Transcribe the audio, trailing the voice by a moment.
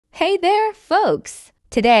Hey there, folks!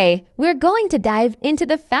 Today, we're going to dive into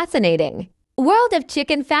the fascinating world of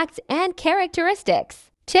chicken facts and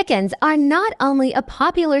characteristics. Chickens are not only a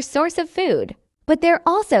popular source of food, but they're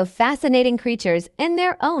also fascinating creatures in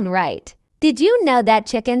their own right. Did you know that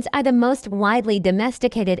chickens are the most widely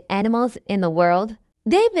domesticated animals in the world?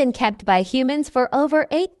 They've been kept by humans for over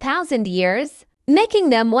 8,000 years,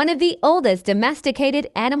 making them one of the oldest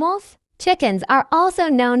domesticated animals. Chickens are also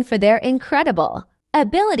known for their incredible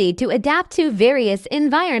ability to adapt to various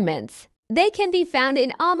environments. They can be found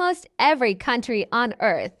in almost every country on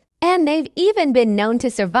Earth, and they've even been known to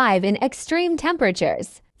survive in extreme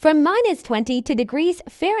temperatures, from -20 degrees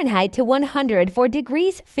Fahrenheit to 104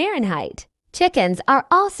 degrees Fahrenheit. Chickens are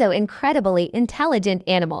also incredibly intelligent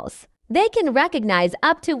animals. They can recognize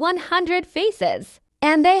up to 100 faces,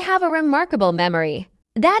 and they have a remarkable memory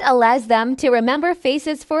that allows them to remember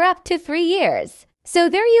faces for up to 3 years. So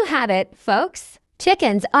there you have it, folks.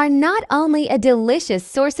 Chickens are not only a delicious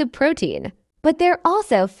source of protein, but they're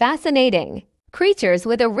also fascinating creatures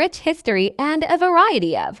with a rich history and a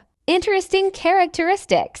variety of interesting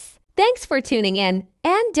characteristics. Thanks for tuning in,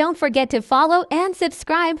 and don't forget to follow and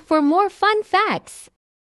subscribe for more fun facts.